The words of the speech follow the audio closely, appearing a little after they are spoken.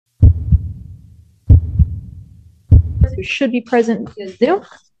Harris, who should be present via Zoom.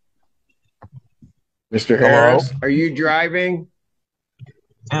 Mr. Harris, are you driving?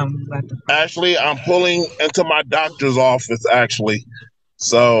 Actually, I'm pulling into my doctor's office, actually.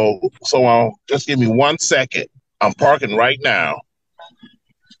 So just give me 1 second. I'm parking right now.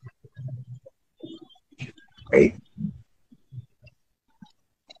 Great.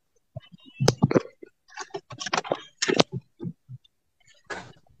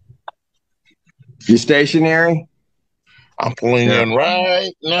 You stationary? I'm pulling in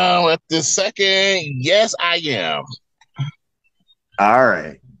right now at this second. Yes, I am. All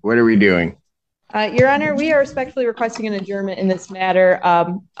right. What are we doing? Your Honor, we are respectfully requesting an adjournment in this matter,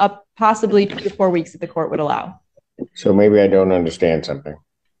 up possibly 2 to 4 weeks if the court would allow. So maybe I don't understand something.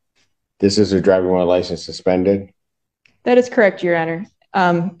 This is a driving while license suspended? That is correct, Your Honor.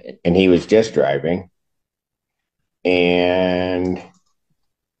 And he was just driving. And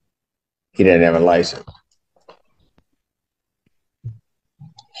he didn't have a license.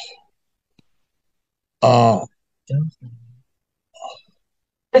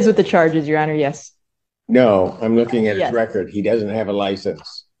 Is with the charges, Your Honor, yes. No, I'm looking at his record. He doesn't have a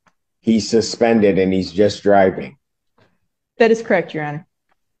license. He's suspended and he's just driving. That is correct, Your Honor.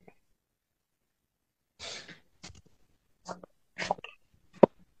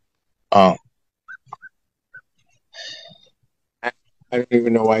 I don't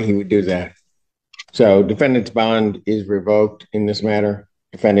even know why he would do that. So defendant's bond is revoked in this matter.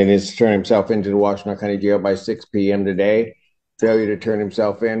 Defendant is to turn himself into the Washington County Jail by 6 p.m. today. Failure to turn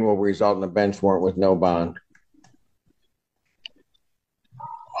himself in will result in a bench warrant with no bond.